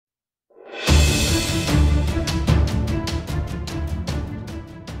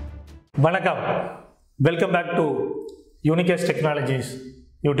Vanakkam. Welcome back to Unikerz Technologies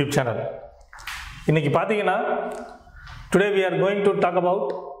YouTube channel. இன்னைக்கு பாத்தீங்கன்னா today we are going to talk about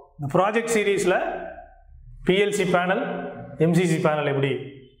the project series ல PLC panel, MCC panel எப்படி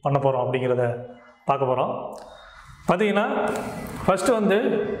பண்ண போறோம் அப்படிங்கறத பார்க்க போறோம். பாத்தீங்கன்னா first வந்து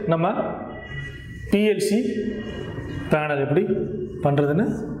நம்ம PLC panel எப்படி பண்றதுன்னு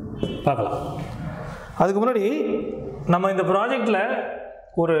பார்க்கலாம். அதுக்கு முன்னாடி நம்ம இந்த ப்ராஜெக்ட்ல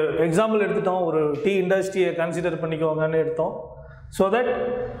ஒரு எக்ஸாம்பிள் எடுத்துட்டோம், ஒரு டீ இண்டஸ்ட்ரியை கன்சிடர் பண்ணிக்கோங்கன்னு எடுத்தோம். ஸோ தட்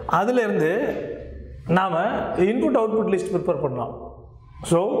அதிலிருந்து நாம் இன்புட் அவுட்புட் லிஸ்ட் ப்ரிப்பேர் பண்ணலாம்.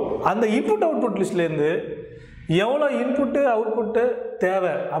 ஸோ அந்த இன்புட் அவுட்புட் லிஸ்ட்லேருந்து எவ்வளோ இன்புட்டு அவுட்புட்டு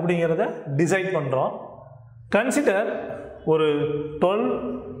தேவை அப்படிங்கிறத டிசைட் பண்ணுறோம். கன்சிடர் ஒரு 12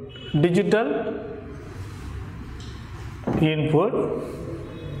 டிஜிட்டல் இன்புட்,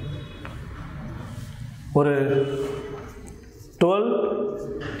 ஒரு 12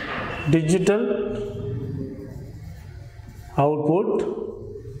 digital output,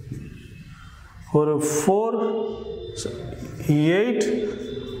 ஒரு 8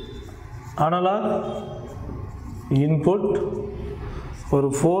 analog input, ஒரு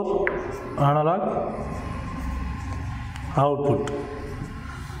 4 analog output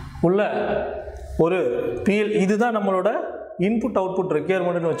உள்ள ஒரு இதுதான் நம்மளோட இன்புட் அவுட்புட்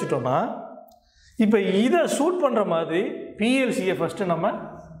ரெக்யர்மெண்ட்னு வச்சுட்டோம்னா, இப்போ இதை சூட் பண்ணுற மாதிரி PLCயை ஃபஸ்ட்டு நம்ம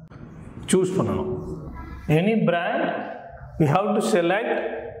சூஸ் பண்ணணும். Any brand we have to select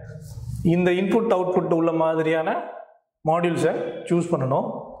இந்த இன்புட் அவுட்புட் உள்ள மாதிரியான மாடியூல்ஸை சூஸ் பண்ணணும்.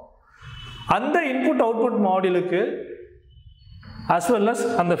 அந்த input output மாடியூலுக்கு as well as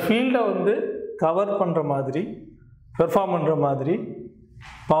அந்த ஃபீல்டை வந்து கவர் பண்ணுற மாதிரி, பெர்ஃபார்ம் பண்ணுற மாதிரி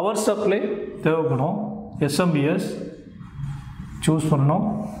பவர் சப்ளை தேவைப்படும். SMBS சூஸ் பண்ணணும்.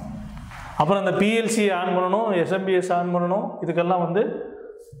 அப்புறம் அந்த PLC ஆன் பண்ணணும், SMBS ஆன் பண்ணணும். இதுக்கெல்லாம் வந்து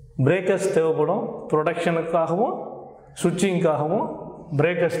பிரேக்கர்ஸ் தேவைப்படும். ப்ரொடக்ஷனுக்காகவும் சுவிட்சிங்காகவும்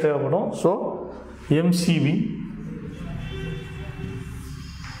பிரேக்கர்ஸ் தேவைப்படும். So MCB.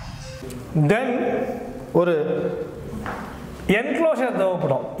 தென் ஒரு என்க்ளோஷர்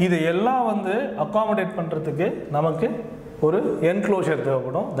தேவைப்படும். இது எல்லாம் வந்து அக்காமடேட் பண்ணுறதுக்கு நமக்கு ஒரு என்க்ளோஷர்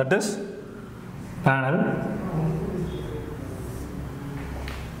தேவைப்படும். That is panel.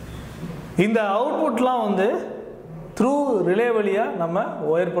 இந்த அவுட்புட்லாம் வந்து த்ரூ ரிலே வழியாக நம்ம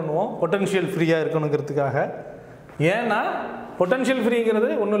ஒயர் பண்ணுவோம், பொட்டன்ஷியல் ஃப்ரீயாக இருக்கணுங்கிறதுக்காக. ஏன்னா பொட்டன்ஷியல் ஃப்ரீங்கிறது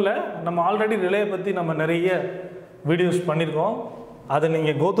ஒன்றும் இல்லை, நம்ம ஆல்ரெடி ரிலே பற்றி நம்ம நிறைய வீடியோஸ் பண்ணியிருக்கோம். அதை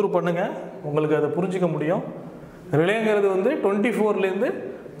நீங்கள் கோத்ரூ பண்ணுங்கள், உங்களுக்கு அதை புரிஞ்சிக்க முடியும். ரிலேங்கிறது வந்து 24லேருந்து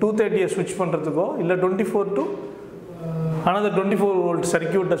 230 ஸ்விட்ச் பண்ணுறதுக்கோ, இல்லை 24 to another 24 volt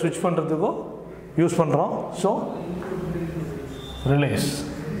சர்க்கியூட்டை ஸ்விட்ச் பண்ணுறதுக்கோ யூஸ் பண்ணுறோம். So ரிலேஸ்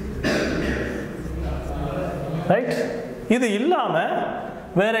right. இது இல்லாமல்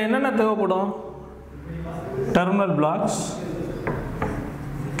வேற என்னென்ன தேவைப்படும்? டெர்மினல் பிளாக்ஸ்,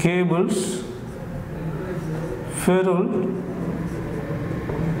 கேபிள்ஸ், ஃபெருல்,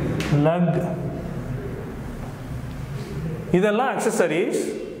 லக், இதெல்லாம் அக்சசரிஸ்.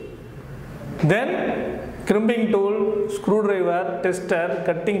 தென் crimping tool, screw driver, tester,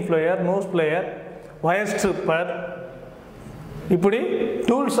 cutting plier, nose player, wire stripper, இப்படி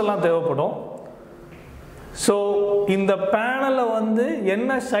டூல்ஸ் எல்லாம் தேவைப்படும். ஸோ இந்த பேனலில் வந்து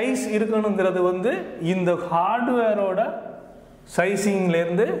என்ன சைஸ் இருக்கணுங்கிறது வந்து இந்த ஹார்ட்வேரோட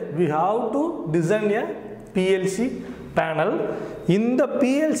சைஸிங்லேருந்து we have to design a PLC panel. இந்த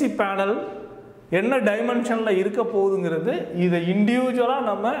PLC பேனல் என்ன டைமென்ஷனில் இருக்க போகுதுங்கிறது இதை இண்டிவிஜுவலாக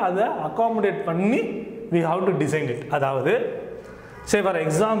நம்ம அதை அக்காமடேட் பண்ணி we have to design it. அதாவது say for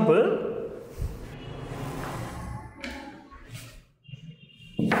example,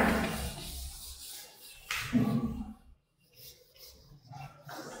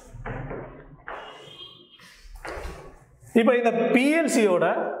 இப்போ இந்த PLCயோட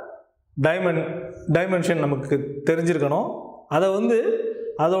டைமென்ஷன் நமக்கு தெரிஞ்சிருக்கணும். அதை வந்து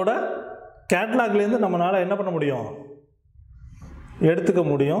அதோட கேட்லாக்லேருந்து நம்மளால் என்ன பண்ண முடியும், எடுத்துக்க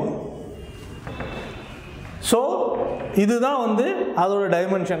முடியும். ஸோ இதுதான் வந்து அதோட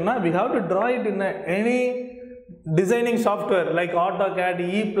டைமென்ஷன்னா we have to draw it in any designing software like AutoCAD,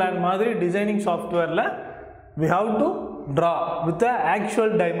 E-Plan மாதிரி டிசைனிங் சாஃப்ட்வேரில் we have to draw with the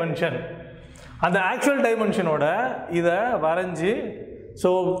actual dimension. அந்த ஆக்சுவல் டைமென்ஷனோட இதை வரைஞ்சி, ஸோ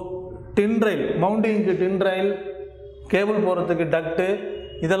டின் ரயில், மவுண்டிங்க்கு டின் ரயில், கேபிள் போகிறதுக்கு டக்ட்டு,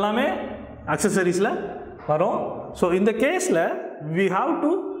 இதெல்லாமே அக்சசரிஸில் வரும். ஸோ இந்த கேஸில் we have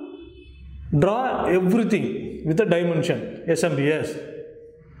to draw everything with a dimension. SMBS,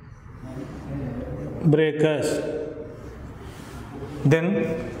 breakers, then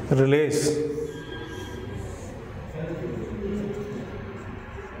relays,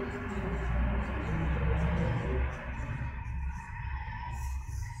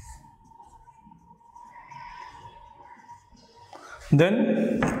 then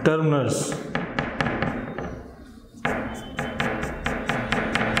terminals.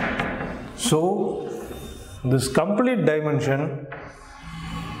 So this complete dimension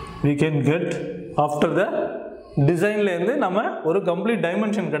we can get after the design la irundhu nama oru complete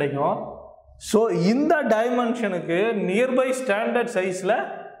dimension kedaikum. So இந்த dimensionக்கு nearby standard size la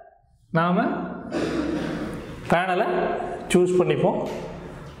நாம panel choose பண்ணிப்போம்.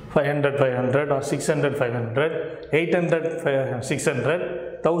 500 500 or 600 500, 800 600,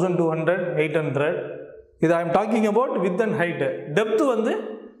 1200 800. இது I am talking about width and height. Depth வந்து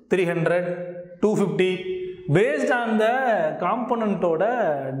 300 250. Based on the component oda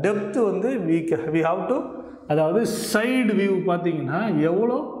depth வந்து we have to, அதாவது side view பார்த்தீங்கன்னா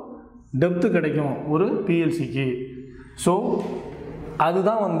எவ்வளோ depth கிடைக்கும் ஒரு PLC க்கு. ஸோ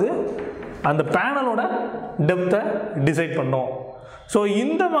அதுதான் வந்து அந்த பேனலோட டெப்த்தை டிசைட் பண்ணோம். ஸோ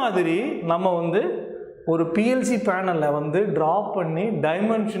இந்த மாதிரி நம்ம வந்து ஒரு PLC பேனலில் வந்து ட்ரா பண்ணி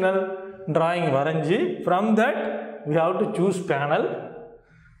டைமென்ஷனல் drawing வரைஞ்சி from that we have to choose panel.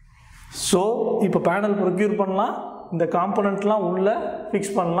 So இப்போ பேனல் ப்ரொக்யூர் பண்ணலாம், இந்த காம்பனண்ட்லாம் உள்ளே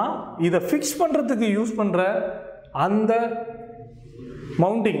ஃபிக்ஸ் பண்ணலாம். இதை ஃபிக்ஸ் பண்ணுறதுக்கு யூஸ் பண்ணுற அந்த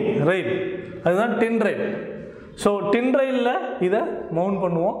மவுண்டிங் ரெயில் அதுதான் டின் ரெயில். ஸோ டின் ரெயிலில் இதை மவுண்ட்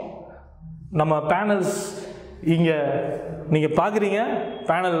பண்ணுவோம். நம்ம பேனல்ஸ் இங்கே நீங்கள் பார்க்குறீங்க,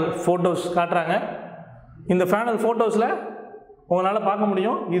 பேனல் ஃபோட்டோஸ் காட்டுறாங்க. இந்த பேனல் ஃபோட்டோஸில் உங்களால் பார்க்க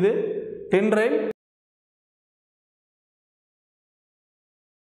முடியும். இது டின் ரெயில்.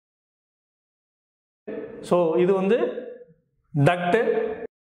 ஸோ இது வந்து டக்ட்டு.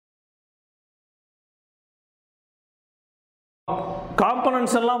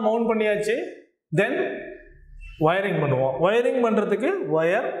 காம்பனன்ட்ஸ் எல்லாம் மவுண்ட் பண்ணியாச்சு. தென் வயரிங் பண்ணுவோம். வயரிங் பண்ணுறதுக்கு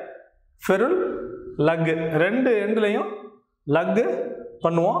ஒயர், ஃபெருல், லக்கு ரெண்டு எண்ட்லையும் லக்கு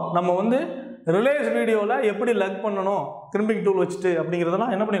பண்ணுவோம். நம்ம வந்து ரிலேஸ் வீடியோவில் எப்படி லக் பண்ணணும் கிரிம்பிங் டூல் வச்சுட்டு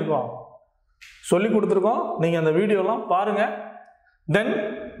அப்படிங்கிறதெல்லாம் என்ன பண்ணியிருக்கோம் சொல்லி கொடுத்துருக்கோம். நீங்கள் அந்த வீடியோலாம் பாருங்கள். தென்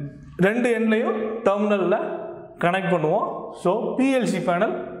ரெண்டு எண்ட்லையும் டெர்மினலில் கனெக்ட் பண்ணுவோம். ஸோ PLC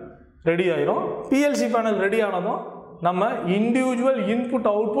பேனல் ரெடி ஆயிரும். PLC பேனல் ரெடி ஆனதும் நம்ம individual input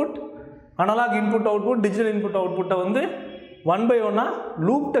output, analogue input output, digital input அவுட்புட்டை வந்து 1 by 1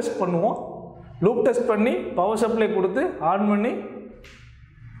 லூப் டெஸ்ட் பண்ணுவோம். லூப் டெஸ்ட் பண்ணி பவர் சப்ளை கொடுத்து ஆன் பண்ணி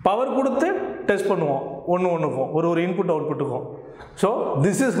பவர் கொடுத்து டெஸ்ட் பண்ணுவோம். ஒன்றுக்கும் ஒரு input அவுட்புட்டுக்கும். So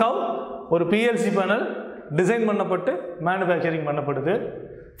this is how ஒரு PLC பேனல் டிசைன் பண்ணப்பட்டு மேனுஃபேக்சரிங் பண்ணப்படுது.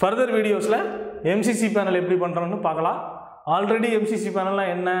 ஃபர்தர் வீடியோஸில் MCC பேனல் எப்படி பண்ணுறோன்னு பார்க்கலாம். ஆல்ரெடி MCC பேனல்லாம்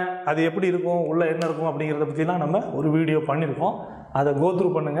என்ன, அது எப்படி இருக்கும், உள்ளே என்ன இருக்கும் அப்படிங்கிறத பற்றிலாம் நம்ம ஒரு வீடியோ பண்ணியிருக்கோம். அதை கோத்ரூ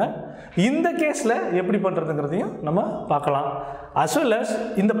பண்ணுங்கள். இந்த கேஸில் எப்படி பண்ணுறதுங்கிறதையும் நம்ம பார்க்கலாம். அஸ் வெல் அஸ்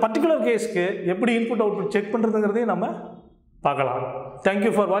இந்த பர்டிகுலர் கேஸ்க்கு எப்படி இன்புட் அவுட்புட் செக் பண்ணுறதுங்கிறதையும் நம்ம பார்க்கலாம்.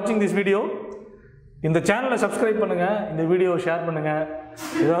 தேங்க்யூ ஃபார் வாட்சிங் திஸ் வீடியோ. இந்த சேனலை சப்ஸ்கிரைப் பண்ணுங்கள், இந்த வீடியோவை ஷேர் பண்ணுங்கள்.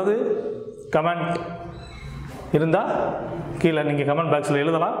 ஏதாவது கமெண்ட் இருந்தால் கீழே நீங்கள் கமெண்ட் பாக்ஸில்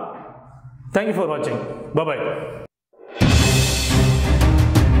எழுதலாம். தேங்க்யூ ஃபார் வாட்சிங். பை.